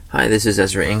Hi, this is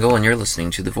Ezra Engel, and you're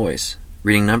listening to The Voice,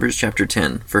 reading Numbers chapter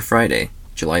 10 for Friday,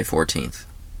 July 14th.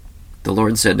 The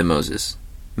Lord said to Moses,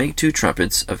 "Make 2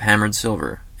 trumpets of hammered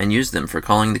silver, and use them for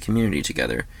calling the community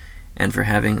together, and for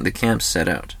having the camps set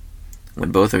out. When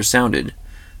both are sounded,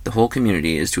 the whole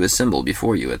community is to assemble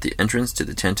before you at the entrance to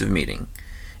the tent of meeting.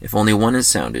 If only one is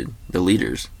sounded, the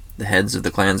leaders, the heads of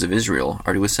the clans of Israel,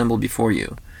 are to assemble before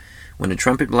you. When a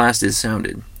trumpet blast is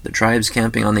sounded, the tribes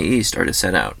camping on the east are to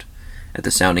set out. At the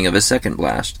sounding of a second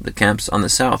blast, the camps on the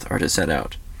south are to set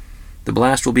out. The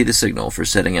blast will be the signal for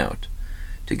setting out.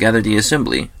 To gather the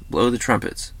assembly, blow the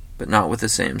trumpets, but not with the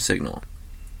same signal.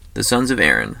 The sons of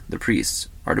Aaron, the priests,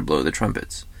 are to blow the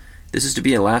trumpets. This is to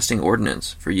be a lasting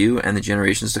ordinance for you and the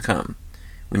generations to come.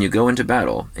 When you go into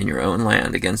battle in your own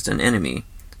land against an enemy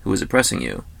who is oppressing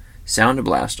you, sound a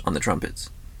blast on the trumpets.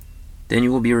 Then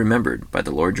you will be remembered by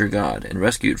the Lord your God and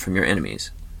rescued from your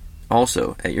enemies.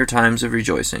 Also, at your times of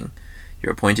rejoicing,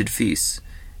 your appointed feasts,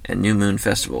 and new moon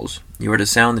festivals, you are to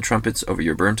sound the trumpets over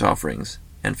your burnt offerings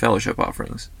and fellowship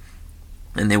offerings,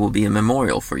 and they will be a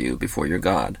memorial for you before your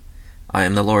God. I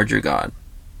am the Lord your God.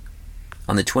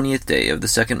 On the 20th day of the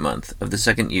 2nd month of the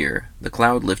 2nd year, the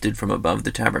cloud lifted from above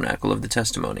the tabernacle of the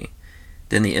testimony.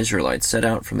 Then the Israelites set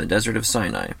out from the desert of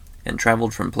Sinai, and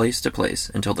traveled from place to place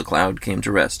until the cloud came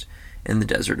to rest in the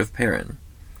desert of Paran.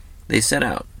 They set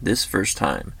out, this first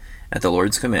time, at the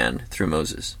Lord's command through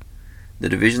Moses. The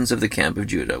divisions of the camp of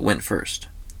Judah went first,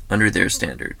 under their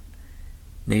standard.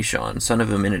 Nahshon, son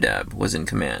of Amminadab, was in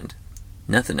command.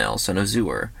 Nethanel, son of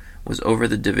Zuar, was over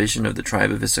the division of the tribe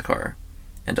of Issachar,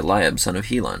 and Eliab, son of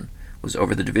Helon, was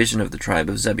over the division of the tribe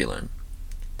of Zebulun.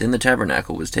 Then the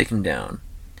tabernacle was taken down,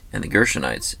 and the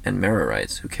Gershonites and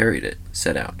Merarites who carried it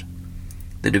set out.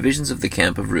 The divisions of the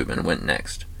camp of Reuben went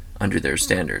next, under their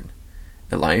standard.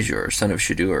 Elizur, son of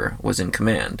Shadur, was in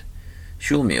command.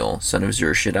 Shulmiel, son of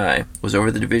Zurshaddai, was over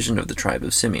the division of the tribe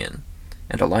of Simeon,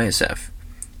 and Eliasaph,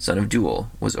 son of Duel,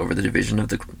 was over the division of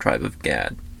the tribe of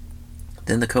Gad.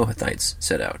 Then the Kohathites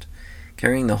set out,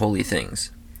 carrying the holy things.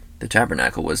 The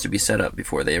tabernacle was to be set up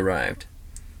before they arrived.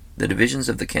 The divisions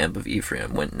of the camp of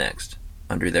Ephraim went next,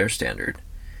 under their standard.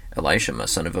 Elishama,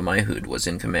 son of Ammihud, was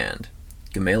in command.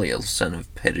 Gamaliel, son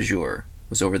of Pedahzur,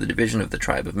 was over the division of the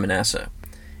tribe of Manasseh,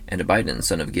 and Abidan,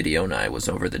 son of Gideoni, was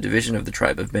over the division of the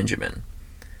tribe of Benjamin.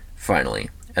 Finally,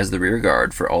 as the rear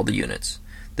guard for all the units,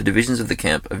 the divisions of the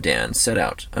camp of Dan set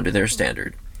out under their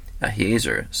standard.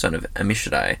 Ahiezer, son of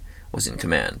Ammishaddai, was in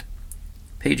command.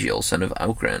 Pagiel, son of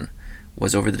Ochran,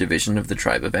 was over the division of the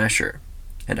tribe of Asher,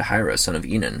 and Ahira, son of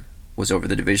Enan, was over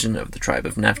the division of the tribe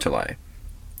of Naphtali.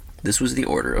 This was the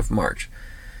order of march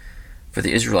for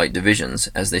the Israelite divisions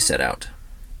as they set out.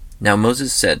 Now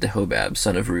Moses said to Hobab,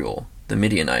 son of Reuel, the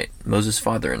Midianite, Moses'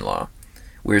 father-in-law,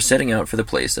 "We are setting out for the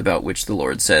place about which the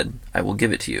Lord said, 'I will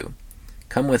give it to you.'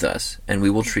 Come with us, and we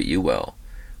will treat you well,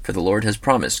 for the Lord has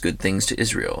promised good things to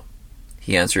Israel."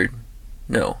 He answered,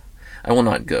 "No, I will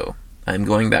not go. I am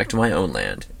going back to my own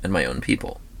land and my own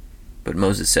people." But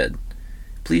Moses said,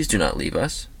 "Please do not leave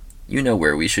us. You know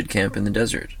where we should camp in the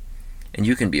desert, and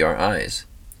you can be our eyes.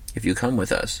 If you come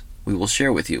with us, we will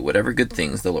share with you whatever good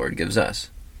things the Lord gives us."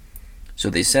 So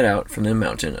they set out from the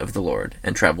mountain of the Lord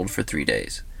and traveled for 3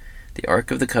 days. The ark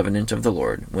of the covenant of the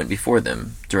Lord went before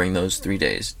them during those 3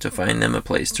 days to find them a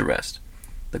place to rest.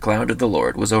 The cloud of the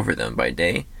Lord was over them by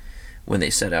day when they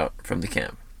set out from the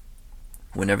camp.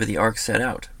 Whenever the ark set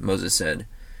out, Moses said,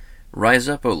 "Rise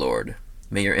up, O Lord,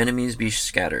 may your enemies be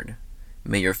scattered,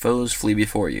 may your foes flee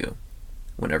before you."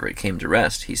 Whenever it came to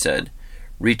rest, he said,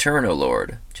 "Return, O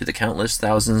Lord, to the countless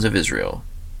thousands of Israel."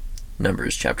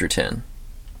 Numbers chapter 10.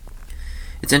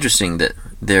 It's interesting that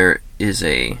there is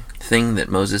a thing that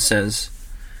Moses says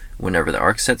whenever the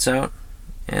ark sets out,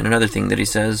 and another thing that he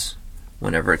says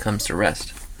whenever it comes to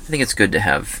rest. I think it's good to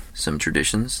have some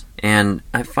traditions, and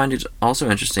I find it also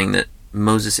interesting that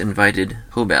Moses invited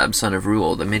Hobab, son of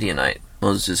Reuel, the Midianite,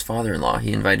 Moses' father-in-law.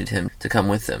 He invited him to come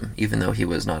with them, even though he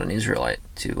was not an Israelite,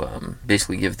 to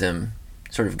basically give them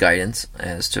sort of guidance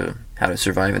as to how to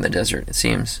survive in the desert, it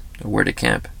seems, or where to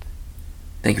camp.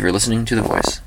 Thank you for listening to The Voice.